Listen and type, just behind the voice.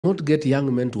not get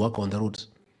young men to work on the roads.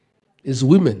 It's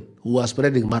women who are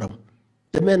spreading maram.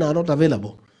 The men are not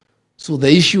available. So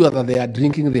the issue that they are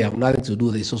drinking, they have nothing to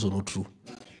do, is also not true.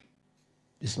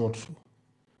 It's not true.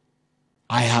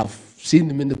 I have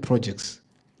seen many projects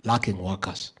lacking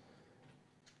workers.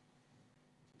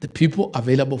 The people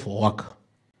available for work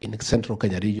in the central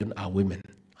Kenya region are women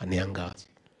and young girls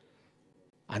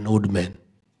and old men.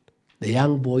 The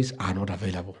young boys are not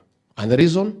available. And the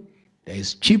reason, there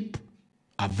is cheap,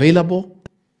 available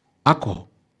alcohol.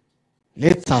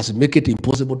 Let us make it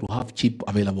impossible to have cheap,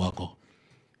 available alcohol.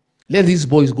 Let these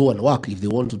boys go and work if they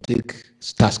want to take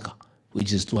Staska,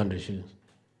 which is 200 shillings.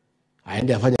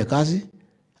 Aende afanye kazi,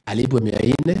 alipwe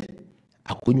 400,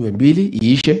 akunywe mbili,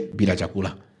 iishe bila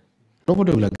chakula.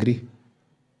 Nobody will agree.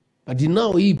 But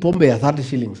now hii pombe ya 30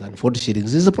 shillings and 40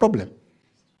 shillings is a problem.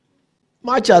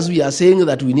 Much as we are saying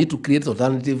that we need to create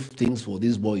alternative things for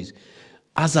these boys,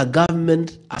 as a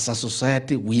government, as a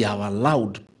society, we have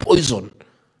allowed poison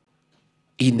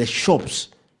in the shops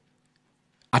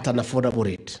at an affordable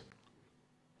rate.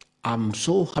 I'm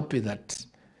so happy that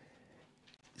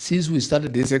since we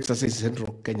started this exercise in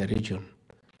Central Kenya region,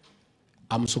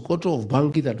 Sokoto of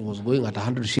Banki that was going at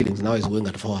 100 shillings now is going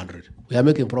at 400. We are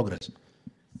making progress.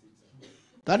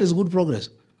 That is good progress.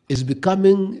 It's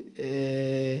becoming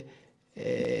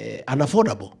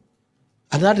unaffordable.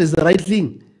 And that is the right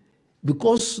thing.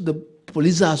 Because the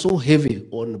police are so heavy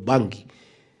on Banki,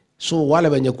 so wale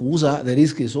wenye kuuza, the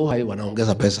risk is so high,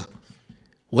 wanaongeza pesa.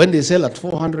 When they sell at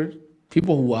 400,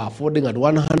 people who are affording at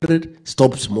 100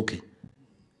 stop smoking.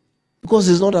 Because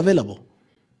it's not available.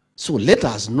 So let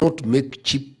us not make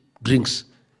cheap drinks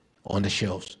on the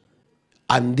shelves.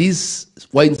 And these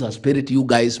wines and spirit, you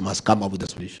guys must come up with a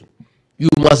solution. You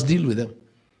must deal with them.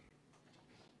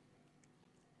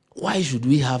 Why should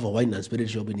we have a wine and spirit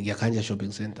shop in Yakanja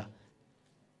Shopping Center?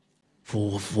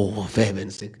 For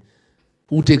heaven's sake.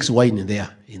 Who takes wine in there,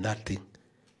 in that thing?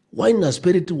 Wine and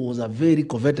spirit was a very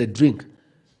coveted drink.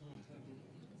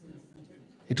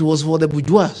 It was for the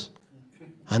bourgeois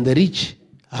and the rich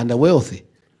and the wealthy.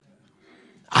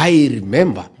 I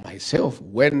remember myself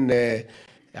when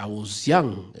I was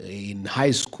young in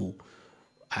high school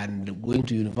and going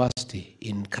to university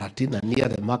in Kratina near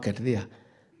the market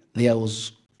there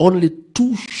was only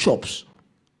 2 shops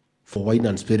for wine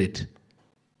and spirit.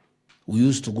 We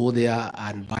used to go there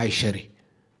and buy sherry.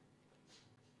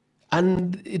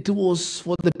 And it was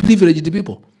for the privileged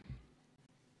people.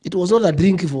 It was not a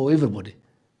drink for everybody.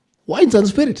 Wines and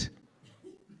spirit.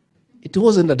 It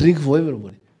wasn't a drink for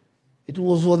everybody. It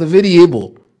was for the very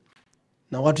able.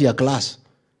 Na watu ya class.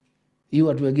 Hii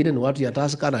watu wengine ni watu ya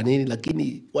Tusker na nini,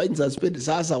 lakini wines and spirit,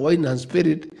 sasa wine and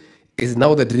spirit is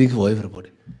now the drink for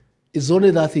everybody. It's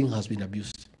only that thing has been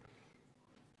abused.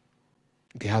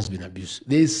 It has been abused.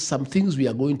 There's some things we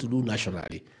are going to do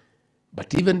nationally.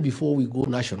 But even before we go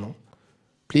national,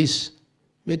 please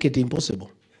make it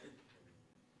impossible.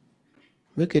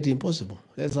 Make it impossible.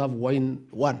 Let's have wine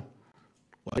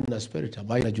and spirit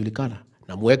ambayo inajulikana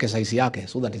na muweke size yake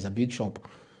so that it's a big shop,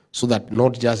 so that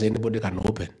not just anybody can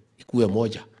open. Ikuwe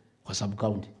moja kwa sub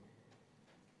county.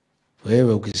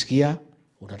 Wewe ukisikia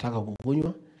unataka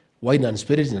kukunywa wine and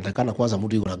spirit, inatakana kwanza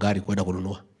mtu yuko na gari kwenda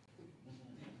kununua.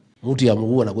 Mtu ya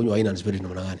mguu anakunywa wine and spirit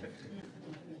namna gani?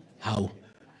 How?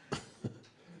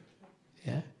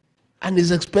 Yeah. And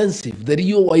it's expensive. The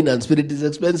real wine and spirit is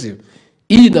expensive.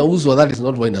 Hii inauzwa, that is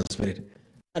not wine and spirit.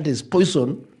 That is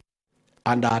poison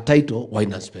under our title,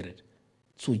 wine and spirit.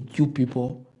 So you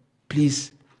people,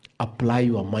 please apply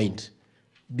your mind.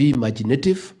 Be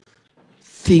imaginative.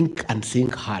 Think and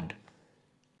think hard.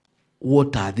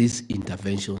 What are these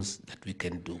interventions that we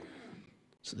can do?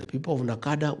 So the people of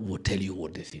Nakada will tell you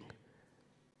what they think.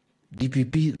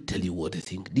 DPP will tell you what they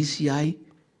think. DCI,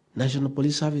 National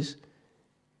Police Service,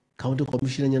 County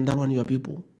Commissioner Nyandarua and your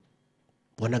people,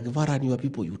 Wanagivara and your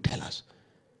people, you tell us.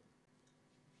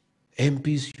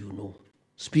 MPs, you know.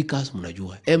 Speakers,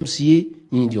 mnajua. MCA,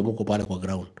 nyinyi ndio mko pale kwa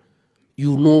ground.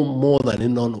 You know more than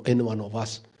any one of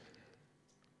us.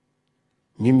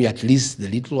 Mimi, at least the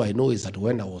little I know is that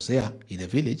when I was there in the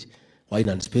village, wine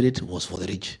and spirit was for the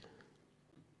rich.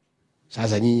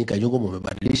 Sasa nyinyi Kanyongo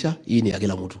mmebadilisha, hii ni ya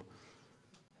kila mtu.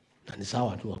 Na ni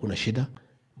sawa tu, hakuna shida.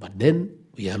 But then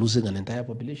we are losing an entire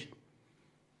population.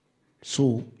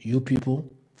 So you people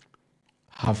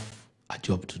have a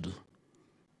job to do.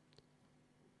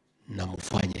 Na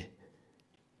mufanye.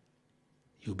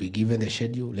 You'll be given the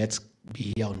schedule. Let's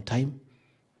be here on time.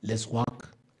 Let's work.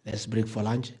 Let's break for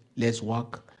lunch. Let's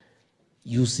work.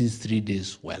 Use these 3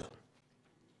 days well.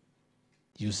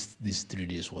 Use these 3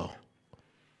 days well.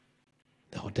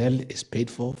 The hotel is paid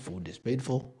for. Food is paid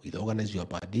for. We organize your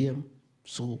per diem.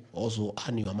 So also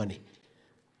earn your money.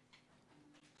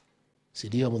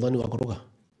 Sidio mdhani wa kuruka?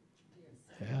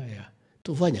 Yeah.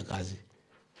 Tufanya kazi.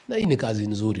 Na hii ni kazi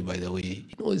nzuri, by the way.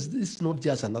 You know, it's not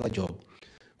just another job.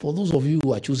 For those of you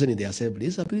who are chosen in the assembly,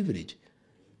 it's a privilege.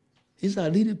 It's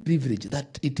a really privilege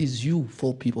that it is you,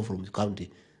 4 people from the county,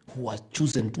 who are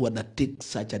chosen to undertake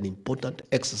such an important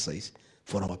exercise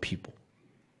for our people.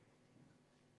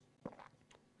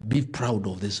 Be proud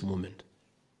of this moment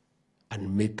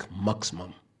and make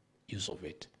maximum use of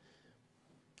it.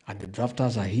 And the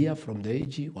drafters are here from the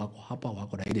AG, wako hapa,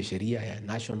 wako na ile sheria ya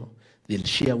national. They'll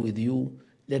share with you.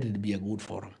 Let it be a good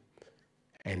forum.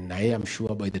 And I am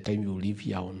sure by the time you leave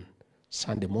here on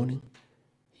Sunday morning,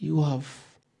 you have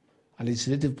a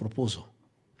legislative proposal.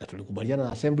 Na tulikubaliana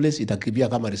na Assemblies itakibia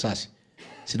kama risasi.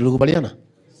 Si tulikubaliana?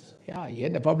 Yeah, you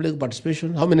had the public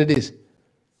participation. How many days?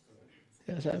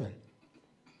 Yeah, 7.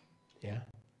 Yeah.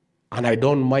 And I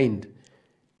don't mind.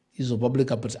 Hizo public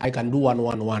participation. I can do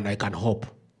 1-1-1. I can hope.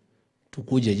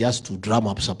 Tukuje just to drum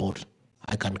up support.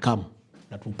 I can come.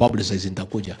 Na tu publicize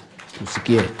nitakuja.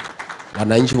 Tusikie.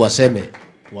 Wananchi waseme.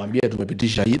 Tuambie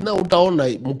tumepitisha hii. Na utaona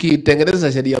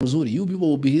mkitengeneza sheria mzuri. You people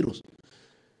will be heroes.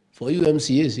 For you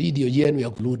MCAs, hii ndio jenu ya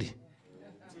kuludi.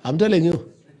 I'm telling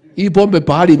you. Hii pombe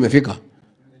pahali imefika.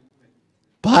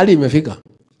 Pahali imefika.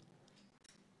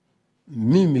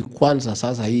 Mimi kwanza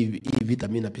sasa hii vita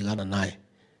mimi napigana naye.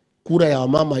 Kura ya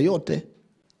mama yote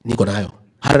niko nayo.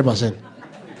 100%.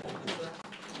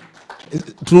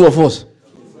 True or false?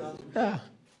 Yeah.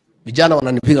 Vijana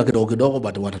wananipiga kidogo kidogo,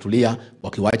 but watatulia,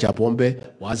 wakiwacha pombe,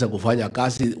 waanze kufanya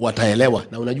kazi, wataelewa.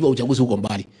 Na unajua uchaguzi uko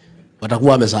mbali.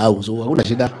 Watakuwa wamesahau, so hakuna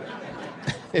shida.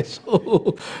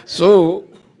 so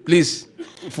please,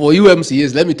 for you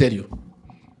MCAs, let me tell you,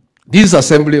 this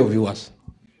assembly of yours,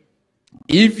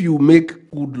 if you make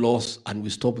good laws and we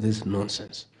stop this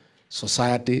nonsense,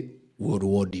 society will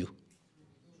reward you.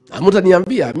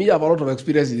 Amutaniambia, me have a lot of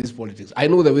experience in this politics. I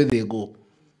know the way they go.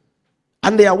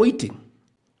 And they are waiting.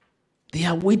 They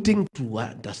are waiting to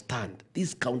understand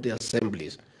these county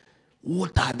assemblies.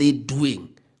 What are they doing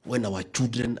when our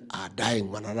children are dying?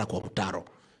 Wanalala kwa mtaro.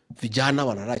 Vijana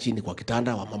wanalala chini kwa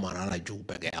kitanda, wamama wanalala juu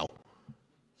peke yao.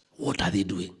 What are they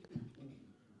doing?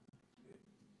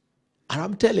 And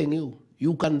I'm telling you,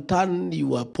 you can turn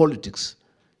your politics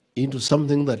into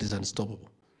something that is unstoppable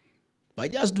by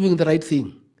just doing the right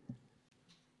thing.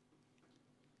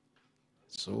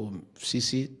 So,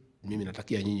 sisi, mimi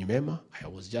natakia nyinyi mema. I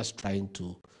was just trying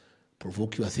to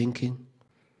provoke your thinking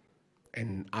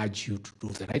and urge you to do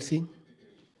the right thing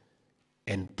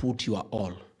and put your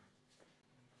all,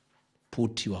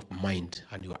 put your mind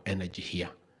and your energy here.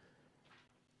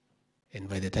 And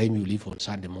by the time you leave on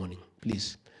Sunday morning,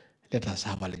 please, let us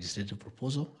have a legislative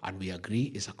proposal and we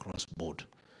agree it's across board.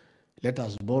 Let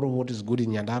us borrow what is good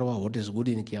in Nyandarua, what is good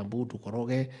in Kiambu,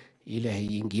 tukoroge, ile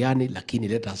haingiani, lakini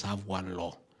let us have one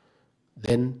law.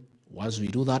 Then, once we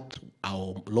do that,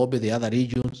 I'll lobby the other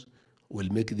regions, will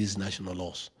make these national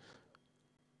laws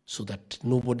so that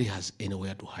nobody has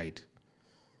anywhere to hide.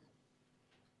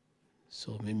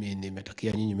 So, mimi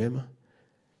nimetakia nyinyi mema.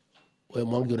 Wewe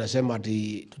Mwangi unasema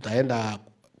ati tutaenda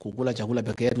kukula chakula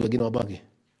peke yetu wengine wabaki?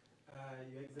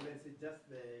 Your Excellency, just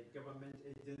the government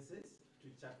agencies to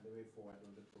chart the way forward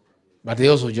on the program. But they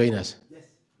also join us. Yes,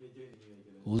 we're joining you,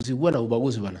 Excellency. Usikuwe na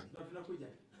ubaguzi bana.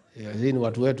 Hii ni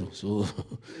watu wetu. So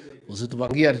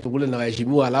usitupangie ati tukule na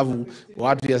waheshimiwa alafu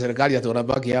watu ya serikali ati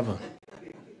wanabaki hapa.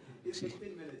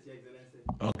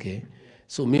 Okay.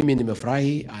 So mimi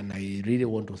nimefurahi and I really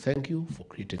want to thank you for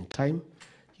creating time.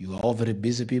 You are all very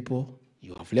busy people.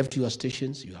 You have left your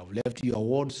stations, you have left your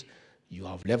wards, you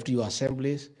have left your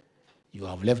assemblies, you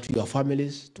have left your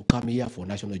families to come here for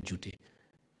national duty.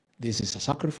 This is a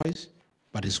sacrifice,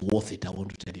 but it's worth it, I want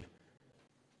to tell you.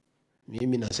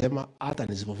 Mimi nasema hata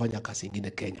nisipofanya kazi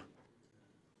ingine Kenya,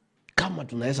 kama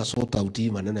tunaweza sota utii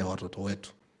maneno ya watoto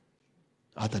wetu,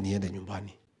 hata niende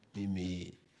nyumbani,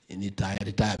 mimi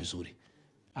retire vizuri.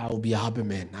 I will be a happy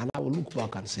man and I will look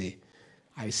back and say,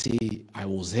 I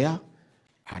was there,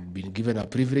 I had been given a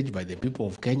privilege by the people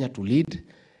of Kenya to lead,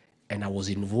 and I was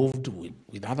involved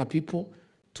with other people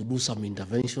to do some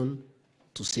intervention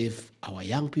to save our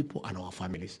young people and our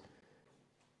families.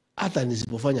 Hata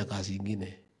nisipofanya kazi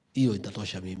ingine, hiyo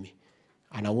itatosha mimi.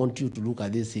 And I want you to look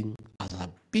at this thing as a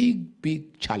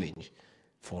big challenge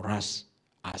for us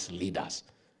as leaders.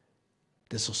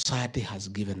 The society has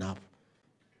given up.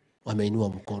 Wameinua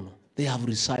mkono. They have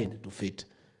resigned to fate.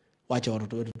 Wacha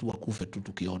watoto wetu tu wakufe tu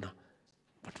tukiona.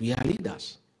 But we are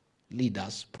leaders.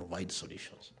 Leaders provide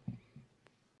solutions.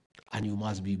 And you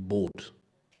must be bold.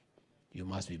 You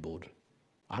must be bold.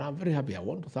 And I'm very happy. I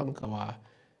want to thank our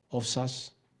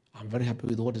officers I'm very happy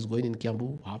with what is going in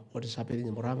Kiambu, what is happening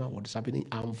in Murang'a, what is happening.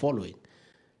 I'm following.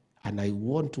 And I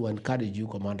want to encourage you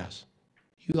commanders.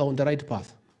 You are on the right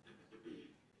path.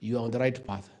 You are on the right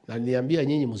path. Na niambia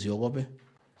nyinyi msiogope.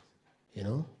 You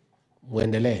know,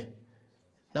 muendelee.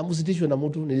 Na msitishwe na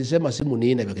mtu. Nilisema simu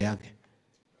ni ine peke yake.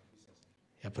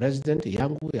 Ya president,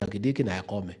 yangu, ya Kidiki na ya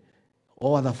Kome. All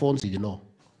other phones ignore.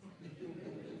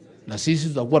 Na sisi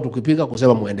tutakuwa tukipiga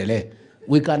kusema muendelee.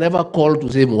 We can never call to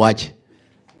say muache.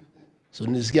 So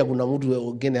nisikia kuna mtu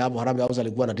mwingine hapo Harambee House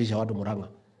alikuwa anatisha watu Murang'a.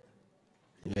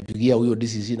 Nimepigia huyo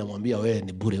DCC namwambia wewe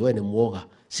ni bure, wewe ni muoga.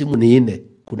 Simu ni ine.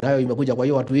 Kunayo imekuja kwa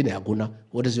hiyo watu ine hakuna.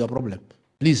 What is your problem?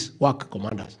 Please work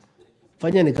commanders.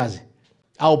 Fanyeni kazi.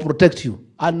 I'll protect you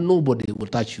and nobody will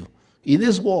touch you. In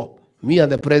this war, me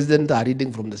and the president are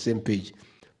reading from the same page.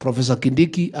 Professor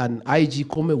Kindiki and IG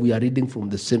Kome, we are reading from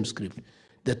the same script.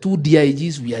 The two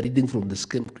DIGs, we are reading from the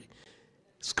same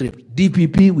script.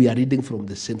 DPP, we are reading from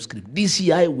the same script.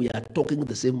 DCI, we are talking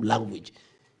the same language.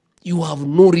 You have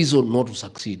no reason not to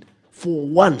succeed. For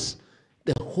once,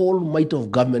 the whole might of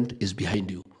government is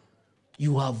behind you.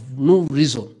 You have no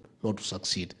reason not to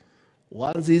succeed.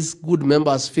 Once these good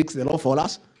members fix the law for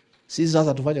us, sisi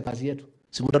sasa tufanye kazi yetu.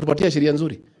 Si mtatupatia sheria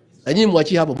nzuri. Na nyinyi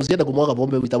mwachie hapo, msiende kumwaga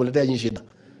bombe itawaletea nyinyi shida.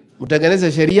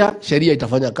 Mtengeneze sheria, sheria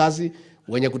itafanya kazi.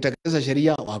 Wenye kutengeneza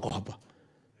sheria wako hapa.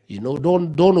 You know,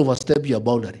 don't overstep your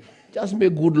boundary. Just make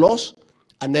good laws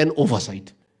and then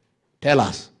oversight. Tell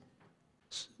us.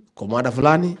 Komanda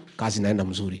fulani, kazi inaenda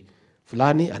mzuri.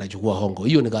 Fulani anachukua hongo.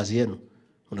 Hiyo ni kazi yenu.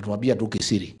 Mnatuambia tu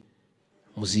kisiri.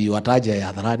 Msiwataje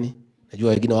hadharani. Najua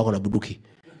wengine wako na bunduki.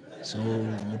 So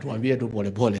mtuambie tu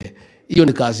pole pole. Hiyo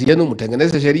ni kazi yenu,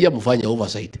 mtengeneze sheria, mfanye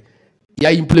oversight.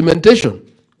 Ya implementation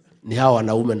ni hawa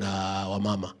wanaume na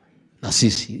wamama na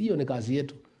sisi. Hiyo ni kazi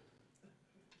yetu.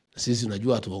 Sisi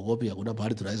unajua tuogopi, hakuna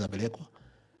pahali tunaweza pelekwa.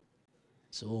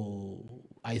 So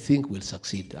I think we'll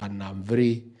succeed and I'm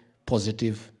very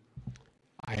positive.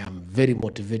 I am very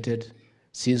motivated.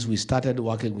 Since we started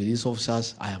working with these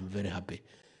officers, I am very happy.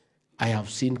 I have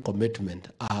seen commitment.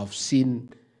 I have seen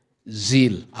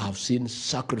zeal. I have seen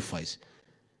sacrifice.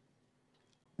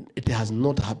 It has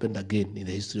not happened again in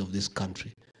the history of this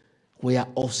country where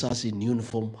officers in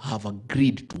uniform have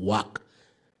agreed to work.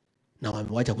 Na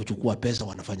wamewacha kuchukua pesa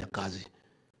wanafanya kazi.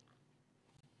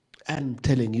 I'm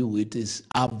telling you,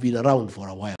 I've been around for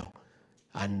a while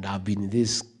and I've been in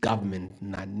this government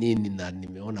na nini na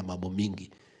nimeona mambo mingi.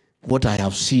 What I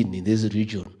have seen in this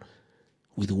region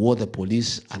with what the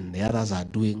police and the others are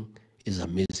doing is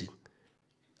amazing.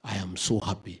 I am so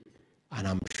happy and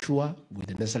I'm sure with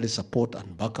the necessary support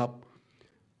and backup,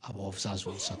 our officers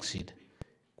will succeed.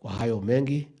 Kwa hayo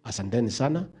mengi, asanteni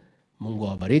sana. Mungu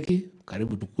awabariki.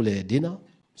 Karibu tukule dinner.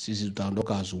 Sisi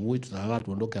tutaondoka asubuhi, tutalala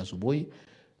tuondoke asubuhi.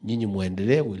 Nyinyi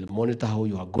muendelee, we'll monitor how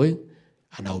you are going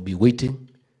and I'll be waiting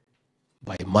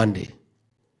by Monday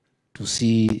to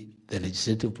see the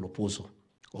legislative proposal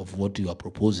of what you are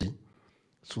proposing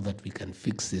so that we can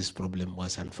fix this problem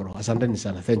once and for all. Asanteni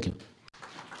sana. Thank you.